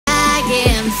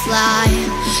fly.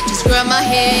 Just grab my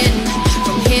hand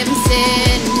from him,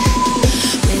 send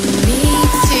with me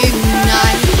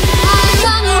tonight.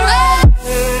 Run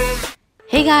away.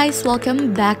 Hey guys,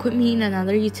 welcome back with me in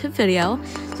another YouTube video.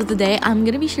 So today I'm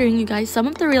gonna be sharing you guys some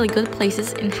of the really good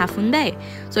places in Half Moon Bay.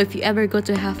 So if you ever go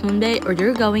to Half Moon Bay or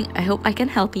you're going, I hope I can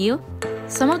help you.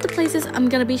 Some of the places I'm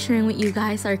gonna be sharing with you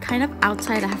guys are kind of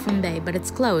outside Half Moon Bay, but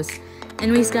it's close.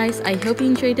 Anyways guys, I hope you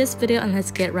enjoyed this video and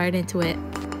let's get right into it.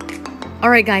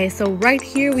 Alright guys, so right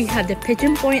here we have the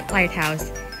Pigeon Point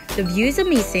Lighthouse. The view is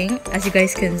amazing, as you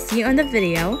guys can see on the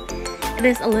video. It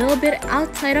is a little bit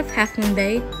outside of Half Moon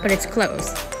Bay, but it's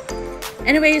close.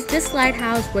 Anyways, this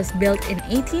lighthouse was built in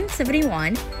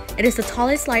 1871. It is the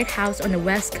tallest lighthouse on the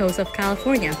west coast of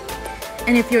California.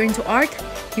 And if you're into art,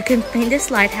 you can paint this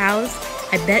lighthouse.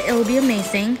 I bet it'll be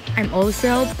amazing. I'm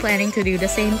also planning to do the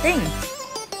same thing.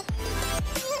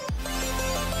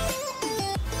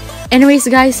 Anyways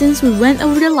guys, since we went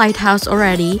over the lighthouse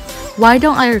already, why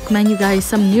don't I recommend you guys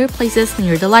some near places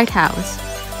near the lighthouse?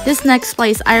 This next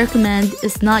place I recommend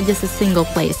is not just a single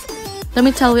place. Let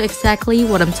me tell you exactly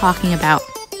what I'm talking about.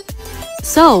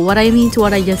 So, what I mean to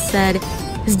what I just said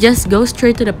is just go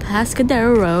straight to the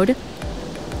Pescadero Road,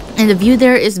 and the view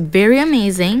there is very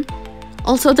amazing.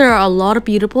 Also, there are a lot of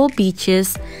beautiful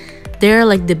beaches there,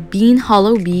 like the Bean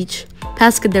Hollow Beach,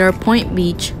 Pescadero Point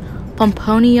Beach,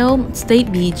 Pomponio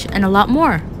State Beach, and a lot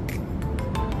more.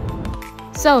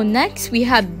 So next we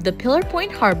have the Pillar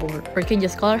Point Harbor, or you can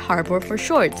just call it Harbor for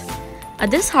short. At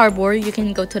this harbor, you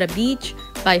can go to the beach,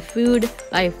 buy food,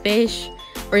 buy fish,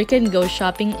 or you can go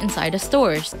shopping inside the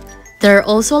stores. There are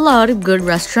also a lot of good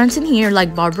restaurants in here,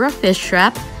 like Barbara Fish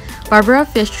Trap. Barbara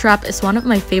Fish Trap is one of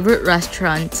my favorite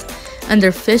restaurants, and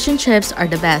their fish and chips are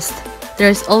the best.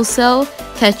 There's also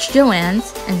Catch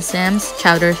Joanne's and Sam's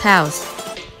Chowder House.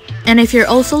 And if you're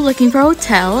also looking for a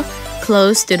hotel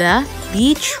close to the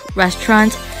beach,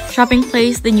 restaurant, shopping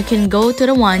place, then you can go to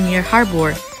the one near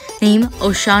Harbor, named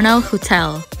Oceano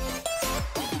Hotel.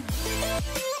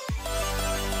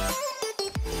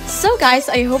 So guys,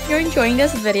 I hope you're enjoying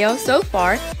this video so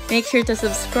far. Make sure to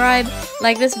subscribe,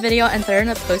 like this video, and turn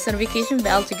on the post notification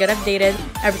bell to get updated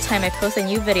every time I post a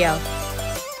new video.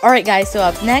 Alright guys, so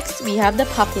up next we have the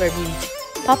Poplar Beach.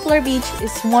 Poplar Beach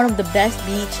is one of the best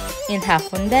beaches in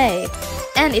Half Moon Bay.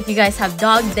 And if you guys have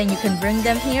dogs, then you can bring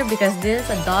them here because this is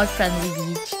a dog-friendly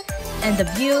beach. And the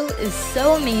view is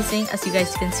so amazing, as you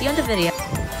guys can see on the video.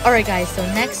 Alright guys, so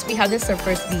next we have the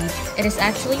Surfers Beach. It is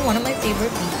actually one of my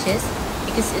favorite beaches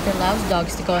because it allows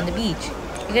dogs to go on the beach.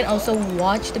 You can also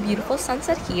watch the beautiful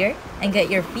sunset here and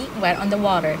get your feet wet on the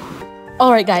water.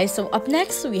 Alright guys, so up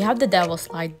next we have the Devil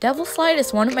Slide. Devil Slide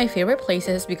is one of my favorite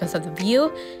places because of the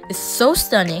view is so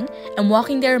stunning, and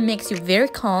walking there makes you very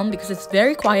calm because it's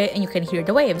very quiet and you can hear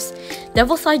the waves.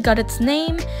 Devil Slide got its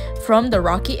name from the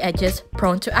rocky edges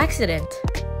prone to accident.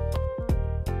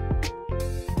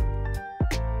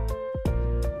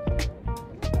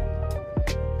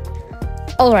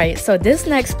 Alright, so this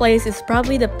next place is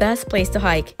probably the best place to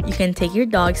hike. You can take your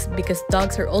dogs because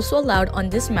dogs are also allowed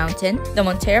on this mountain, the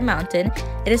Montera Mountain.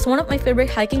 It is one of my favorite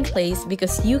hiking places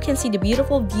because you can see the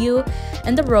beautiful view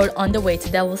and the road on the way to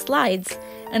Devil Slides.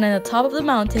 And on the top of the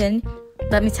mountain,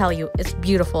 let me tell you, it's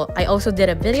beautiful. I also did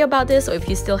a video about this, so if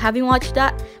you still haven't watched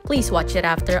that, please watch it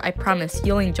after. I promise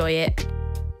you'll enjoy it.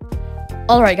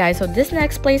 Alright guys, so this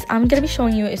next place I'm gonna be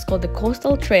showing you is called the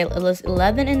Coastal Trail. It is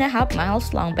 11.5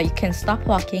 miles long, but you can stop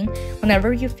walking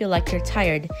whenever you feel like you're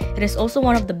tired. It is also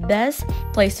one of the best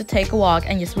places to take a walk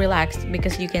and just relax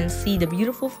because you can see the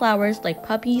beautiful flowers like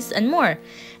poppies and more,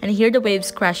 and hear the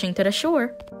waves crashing to the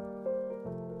shore.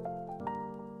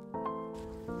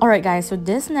 Alright guys, so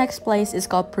this next place is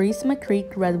called Prisma Creek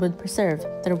Redwood Preserve.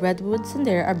 The redwoods in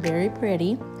there are very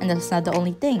pretty, and that's not the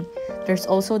only thing. There's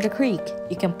also the creek.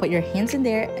 You can put your hands in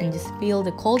there and just feel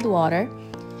the cold water.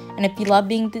 And if you love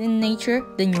being in nature,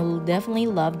 then you'll definitely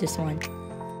love this one.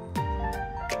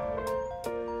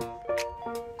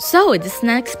 So this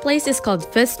next place is called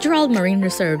Fitzgerald Marine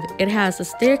Reserve. It has a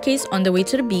staircase on the way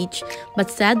to the beach,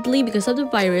 but sadly because of the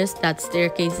virus, that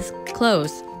staircase is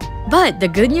closed. But the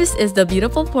good news is the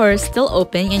beautiful forest is still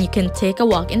open and you can take a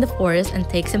walk in the forest and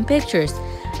take some pictures.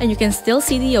 And you can still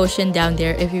see the ocean down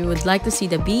there if you would like to see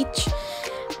the beach.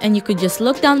 And you could just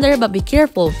look down there, but be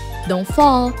careful, don't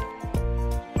fall.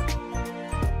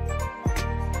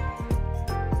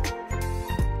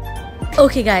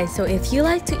 Okay guys, so if you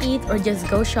like to eat or just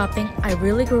go shopping, I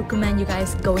really recommend you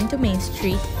guys going to Main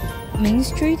Street. Main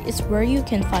Street is where you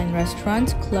can find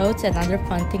restaurants, clothes, and other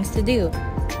fun things to do.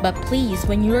 But please,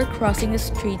 when you are crossing the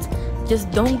streets,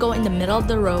 just don't go in the middle of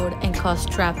the road and cause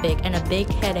traffic and a big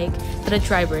headache to the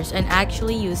drivers, and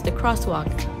actually use the crosswalk.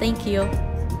 Thank you.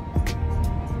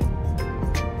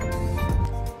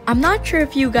 I'm not sure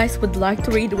if you guys would like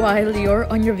to read while you're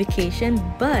on your vacation,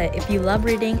 but if you love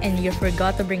reading and you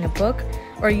forgot to bring a book,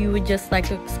 or you would just like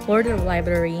to explore the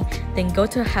library, then go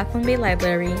to Half Moon Bay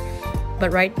Library.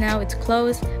 But right now it's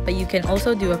closed, but you can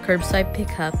also do a curbside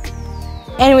pickup.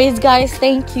 Anyways guys,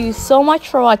 thank you so much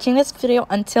for watching this video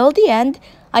until the end.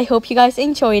 I hope you guys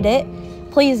enjoyed it.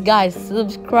 Please guys,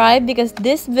 subscribe because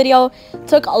this video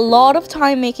took a lot of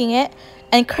time making it.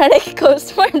 And credit goes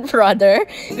to my brother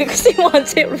because he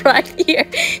wants it right here.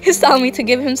 He's telling me to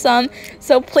give him some.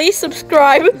 So please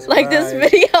subscribe, like this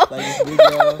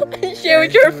video, and share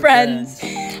with your friends.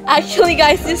 Actually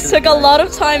guys, this took a lot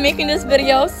of time making this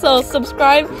video. So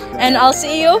subscribe and I'll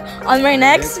see you on my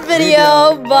next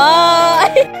video.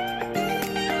 Bye!